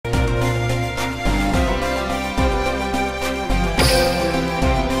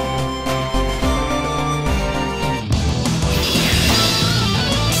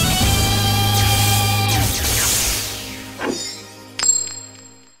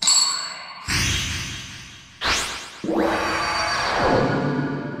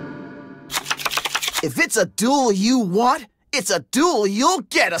If it's a duel you want, it's a duel you'll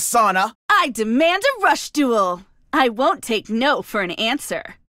get, Asana! I demand a rush duel! I won't take no for an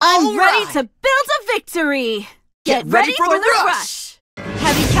answer. I'm ready to build a victory! Get ready for the rush!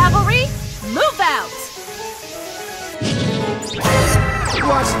 Heavy cavalry, move out!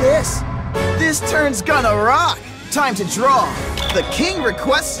 Watch this! This turn's gonna rock! Time to draw! The king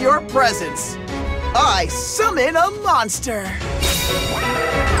requests your presence! I summon a monster!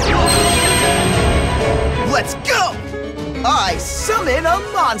 Let's go! I summon a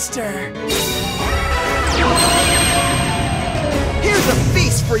monster! Here's a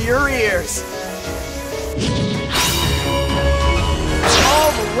feast for your ears!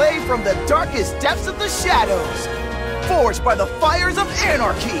 All the way from the darkest depths of the shadows, forged by the fires of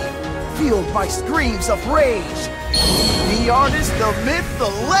anarchy, fueled by screams of rage. The artist, the myth, the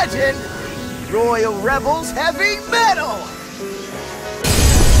legend, Royal Rebels Heavy Metal!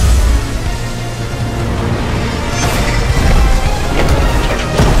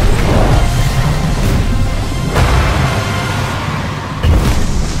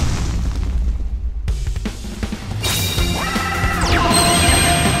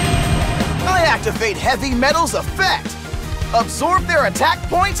 Activate Heavy Metal's effect! Absorb their attack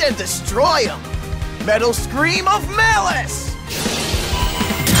points and destroy them! Metal Scream of Malice!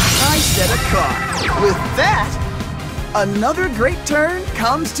 I set a card. With that, another great turn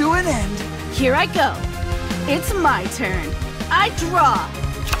comes to an end. Here I go. It's my turn. I draw.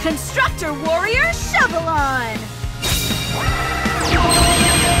 Constructor Warrior Shovelon!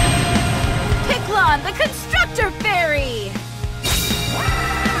 Picklon the Constructor Fairy!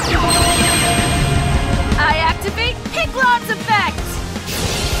 I activate Picklon's effect!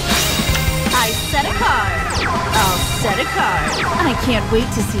 I set a card. I'll set a card. I can't wait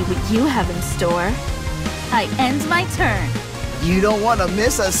to see what you have in store. I end my turn. You don't want to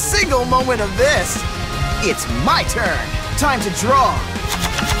miss a single moment of this. It's my turn. Time to draw.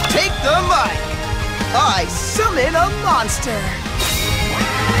 Take the mic. I summon a monster.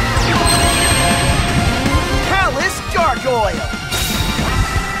 Palace Gargoyle.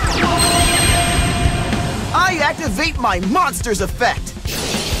 I activate my monster's effect.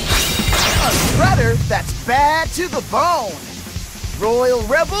 A shredder that's bad to the bone. Royal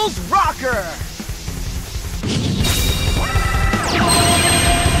Rebels Rocker.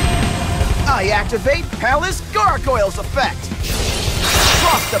 I activate Palace Gargoyle's effect.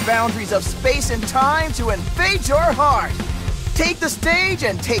 Cross the boundaries of space and time to invade your heart. Take the stage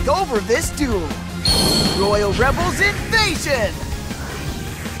and take over this duel. Royal Rebels Invasion.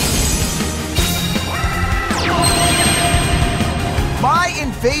 My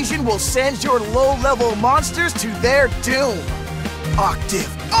invasion will send your low-level monsters to their doom. Octave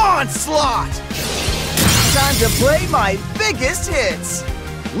Onslaught! Time to play my biggest hits.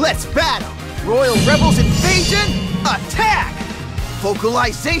 Let's battle. Royal Rebels Invasion, attack!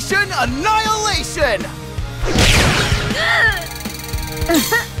 Vocalization, annihilation!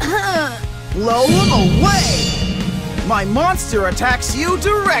 Blow them away! My monster attacks you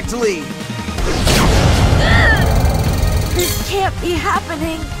directly. This can't be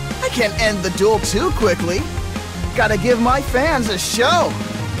happening. I can't end the duel too quickly. Gotta give my fans a show.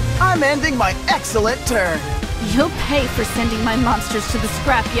 I'm ending my excellent turn. You'll pay for sending my monsters to the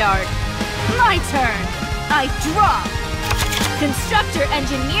scrapyard. My turn. I draw. Constructor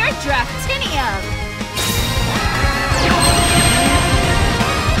Engineer Draftinium.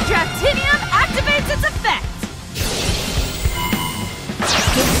 Draftinium activates its effect.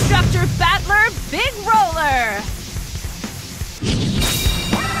 Constructor Battler Big Roller.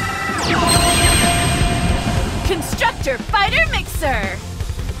 Constructor Fighter Mixer!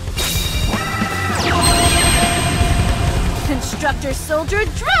 Constructor Soldier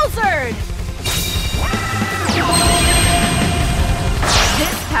Drillzard!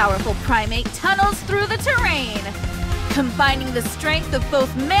 This powerful primate tunnels through the terrain, combining the strength of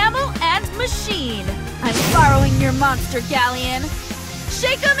both mammal and machine. I'm borrowing your monster, Galleon.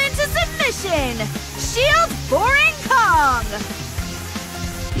 Shake him into submission! Shield Boring Kong!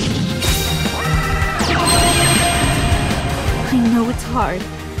 I know it's hard,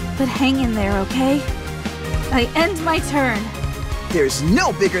 but hang in there, okay? I end my turn. There's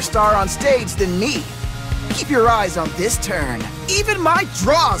no bigger star on stage than me. Keep your eyes on this turn. Even my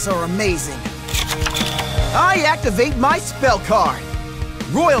draws are amazing. I activate my spell card.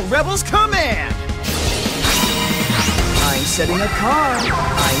 Royal Rebels Command. I'm setting a card.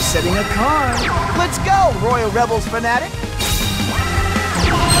 I'm setting a card. Let's go, Royal Rebels fanatic.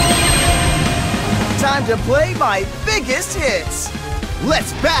 Time to play my biggest hits.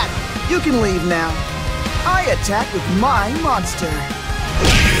 Let's battle. You can leave now. I attack with my monster.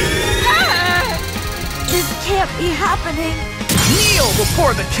 This can't be happening. Kneel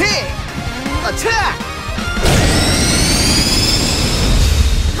before the king! Attack!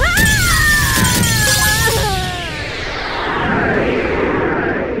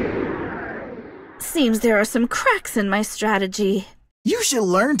 Seems there are some cracks in my strategy. You should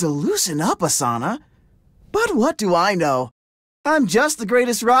learn to loosen up, Asana. But what do I know? I'm just the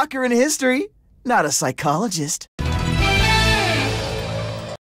greatest rocker in history, not a psychologist.